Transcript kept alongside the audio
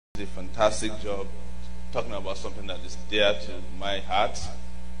did a fantastic job talking about something that is dear to my heart,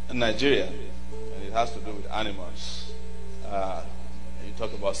 Nigeria, and it has to do with animals. You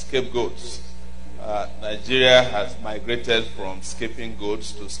talk about scapegoats. Nigeria has migrated from skipping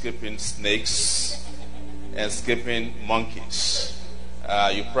goats to skipping snakes and skipping monkeys.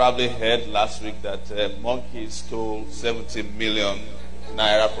 You probably heard last week that a monkey stole 70 million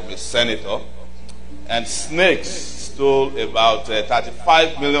naira from a senator, and snakes stole about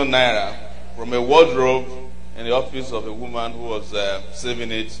 35 million naira from a wardrobe in the office of a woman who was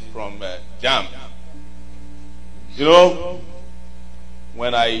saving it from jam. You know,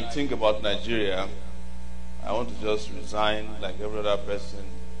 when I think about Nigeria, I want to just resign like every other person,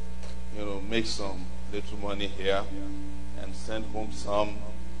 make some little money here and send home some,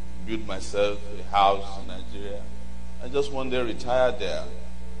 build myself a house in Nigeria. I just one day retire there,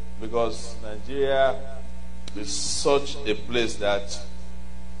 because Nigeria is such a place that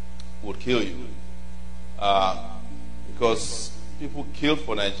would kill you. Because people kill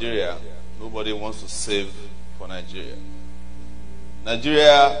for Nigeria, nobody wants to save for Nigeria.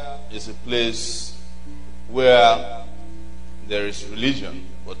 Nigeria is a place where there is religion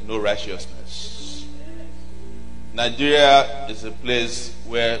but no righteousness. Nigeria is a place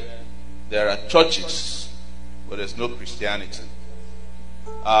where there are churches but there's no Christianity.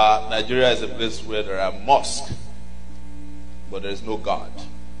 Nigeria is a place where there are mosques but there is no God.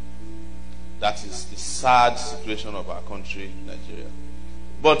 That is the sad situation of our country, Nigeria.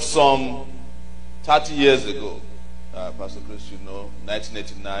 But some 30 years ago, Pastor Chris,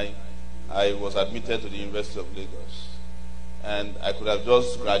 1989, I was admitted to the University of Lagos. And I could have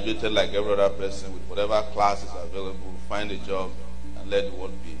just graduated like every other person with whatever classes available, find a job, and let the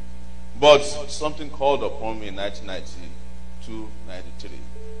world be. But something called upon me in 1992, 93,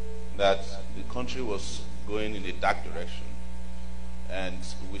 that the country was going in a dark direction. And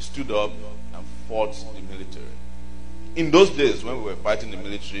we stood up and fought the military. In those days, when we were fighting the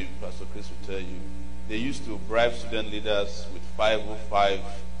military, Pastor Chris will tell you, they used to bribe student leaders with 505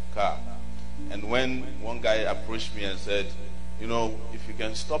 car. And when one guy approached me and said, if you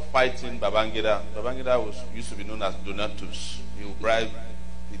can stop fighting Babangida used to be known as Donatus. He will bribe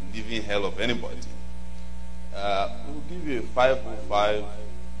the living hell of anybody. We'll give you a 505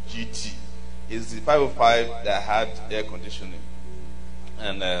 GT. It's the 505 that had air conditioning.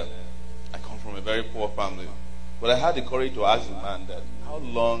 And I come from a very poor family. But I had the courage to ask the man that, how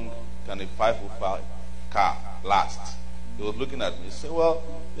long can a 505 car last? He was looking at me. He said, well,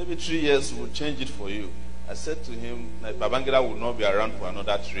 maybe 3 years we'll change it for you. I said to him, that Babangida will not be around for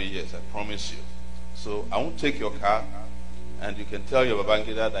another 3 years, I promise you. So I won't take your car, and you can tell your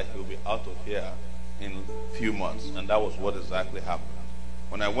Babangida that he'll be out of here in a few months. And that was what exactly happened.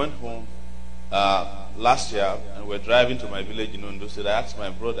 When I went home last year, and we're driving to my village in Ondo State, I asked my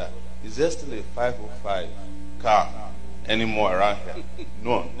brother, is there still a 505 car anymore around here?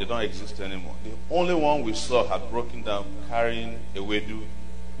 No, they don't exist anymore. The only one we saw had broken down carrying a wedu,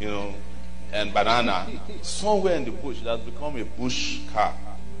 and banana somewhere in the bush. It has become a bush car.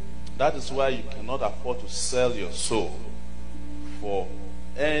 That is why you cannot afford to sell your soul for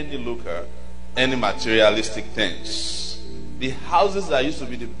any lucre, any materialistic things. The houses that used to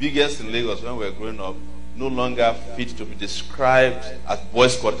be the biggest in Lagos when we were growing up no longer fit to be described as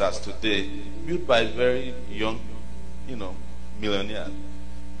boys' quarters today, built by very young millionaire.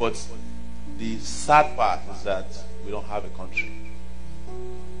 But the sad part is that we don't have a country.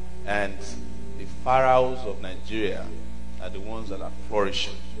 And the pharaohs of Nigeria are the ones that are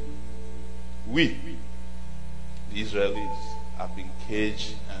flourishing. We, the Israelis, have been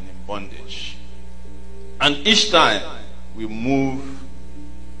caged and in bondage. And each time we move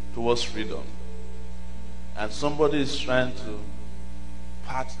towards freedom, and somebody is trying to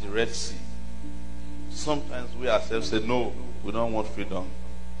part the Red Sea, sometimes we ourselves say, no, we don't want freedom.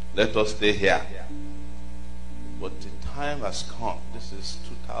 Let us stay here. But the time has come, this is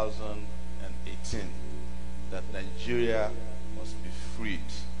 2018, that Nigeria must be freed.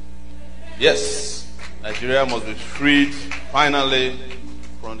 Yes, Nigeria must be freed, finally,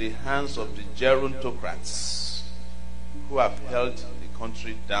 from the hands of the gerontocrats who have held the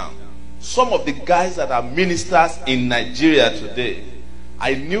country down. Some of the guys that are ministers in Nigeria today,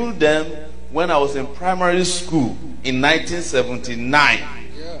 I knew them when I was in primary school in 1979.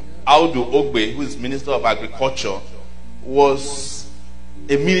 Audu Ogbe, who is Minister of Agriculture, was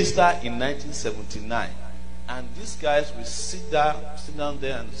a minister in 1979. And these guys will sit down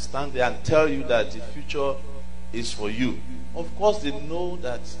there and stand there and tell you that the future is for you. Of course, they know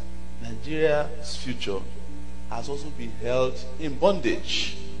that Nigeria's future has also been held in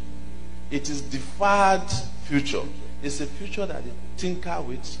bondage. It is deferred future. It's a future that they tinker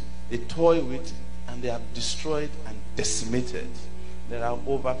with they toy with, and they have destroyed and decimated. There are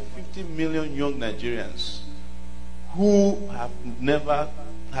over 50 million young Nigerians who have never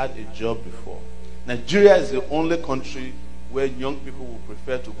had a job before. Nigeria is the only country where young people will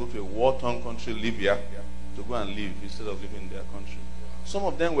prefer to go to a war-torn country, Libya, to go and live instead of living in their country. Some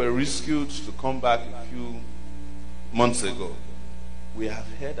of them were rescued to come back a few months ago. We have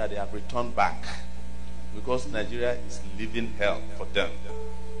heard that they have returned back because Nigeria is living hell for them.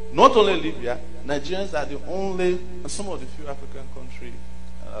 Not only Libya, Nigerians are the only, and some of the few African countries,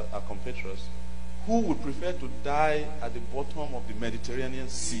 our compatriots, who would prefer to die at the bottom of the Mediterranean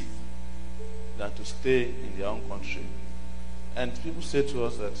Sea than to stay in their own country. And people say to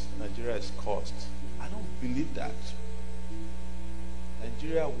us that Nigeria is cursed. I don't believe that.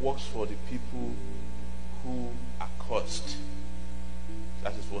 Nigeria works for the people who are cursed.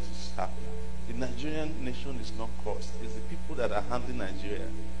 That is what is happening. The Nigerian nation is not cursed. It's the people that are handling Nigeria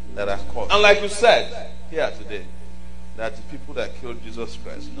that are cursed. And like you said here today, that the people that killed Jesus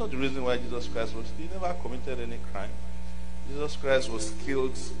Christ, you know the reason why Jesus Christ he never committed any crime. Jesus Christ was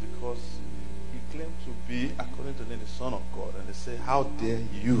killed because he claimed to be, according to them, the Son of God. And they say, how dare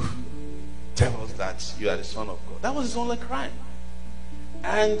you tell us that you are the Son of God? That was his only crime.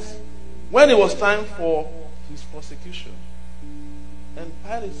 And when it was time for his prosecution, and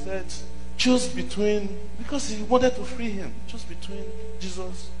Pilate said, choose between, because he wanted to free him, choose between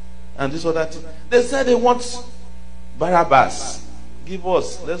Jesus and this other thing. They said they want Barabbas. Give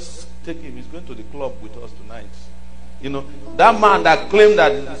us, let's take him. He's going to the club with us tonight. You know, that man that claimed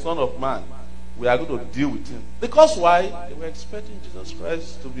that he's the Son of Man, we are going to deal with him. Because why? They were expecting Jesus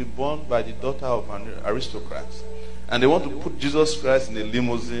Christ to be born by the daughter of an aristocrat. And they want to put Jesus Christ in a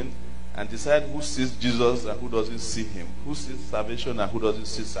limousine and decide who sees Jesus and who doesn't see him. Who sees salvation and who doesn't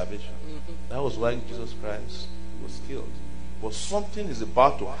see salvation. That was why Jesus Christ was killed. But something is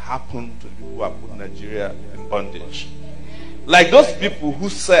about to happen to the people who have put Nigeria in bondage. Like those people who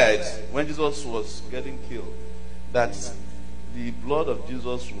said when Jesus was getting killed that the blood of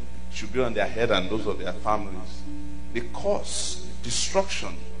Jesus should be on their head and those of their families. The curse, the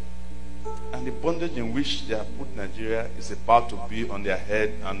destruction, and the bondage in which they have put Nigeria is about to be on their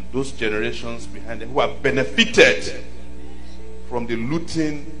head and those generations behind them who have benefited from the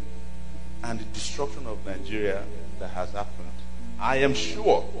looting and the destruction of Nigeria that has happened. I am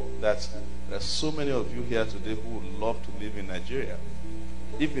sure that there are so many of you here today who would love to live in Nigeria.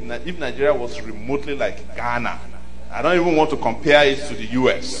 If Nigeria was remotely like Ghana, I don't even want to compare it to the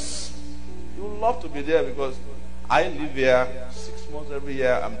US. You would love to be there because I live here 6 months every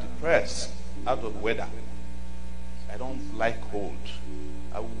year. I'm depressed out of weather. I don't like cold.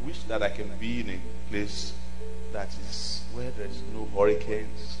 I wish that I can be in a place that is where there is no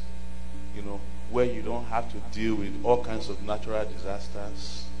hurricanes, you know, where you don't have to deal with all kinds of natural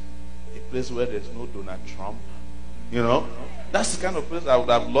disasters, a place where there's no Donald Trump, you know. That's the kind of place I would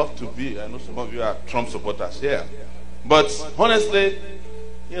have loved to be. I know some of you are Trump supporters here. But honestly,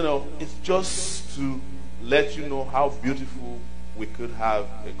 you know, it's just to let you know how beautiful we could have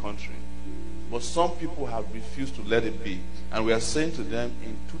a country. But some people have refused to let it be. And we are saying to them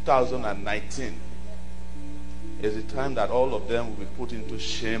in 2019 is the time that all of them will be put into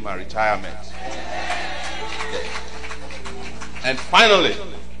shame and retirement. Yes. And finally,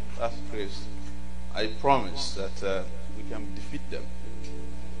 that's grace. I promise that we can defeat them.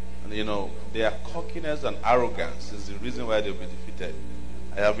 And you know, their cockiness and arrogance is the reason why they'll be defeated.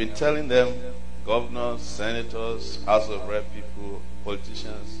 I have been telling them, governors, senators, House of Rep people,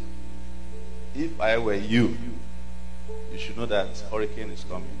 politicians, if I were you, you should know that hurricane is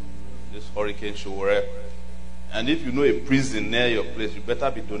coming. This hurricane Sowore. And if you know a prison near your place, you better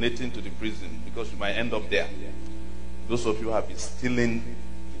be donating to the prison because you might end up there. Those of you who have been stealing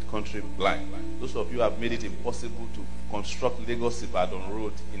the country blind. Those of you who have made it impossible to construct Lagos-Ibadan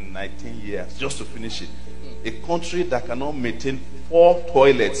Road in 19 years just to finish it. A country that cannot maintain 4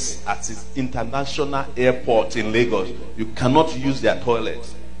 toilets at its international airport in Lagos. You cannot use their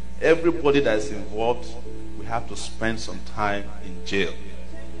toilets. Everybody that is involved, we have to spend some time in jail.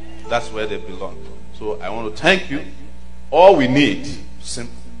 That's where they belong. So I want to thank you. All we need,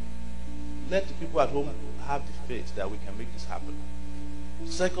 simple. Let the people at home have the faith that we can make this happen.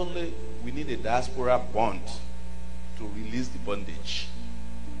 Secondly, we need a diaspora bond to release the bondage.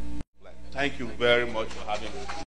 Thank you very much for having me.